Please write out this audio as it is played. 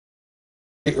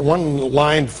One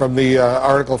line from the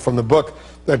article from the book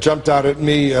that jumped out at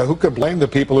me, who could blame the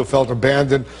people who felt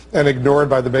abandoned and ignored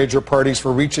by the major parties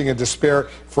for reaching in despair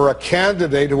for a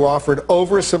candidate who offered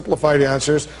oversimplified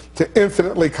answers to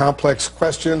infinitely complex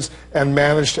questions and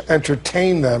managed to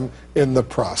entertain them in the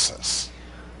process?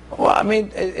 Well, I mean,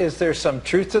 is there some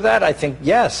truth to that? I think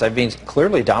yes. I mean,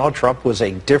 clearly Donald Trump was a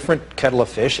different kettle of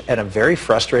fish and a very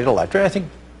frustrated electorate. I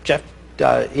think Jeff,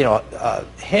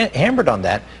 hammered on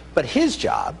that. But his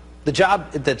job, the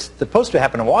job that's supposed to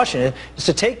happen in Washington, is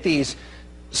to take these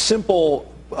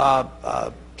simple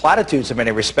platitudes in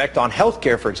many respects on health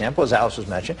care, for example, as Alice was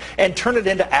mentioning, and turn it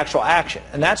into actual action.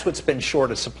 And that's what's been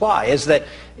short of supply, is that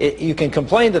you can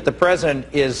complain that the president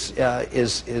is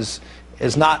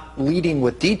not leading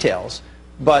with details,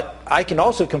 but I can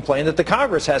also complain that the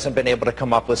Congress hasn't been able to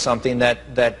come up with something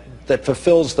that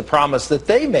fulfills the promise that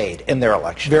they made in their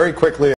election. Very quickly.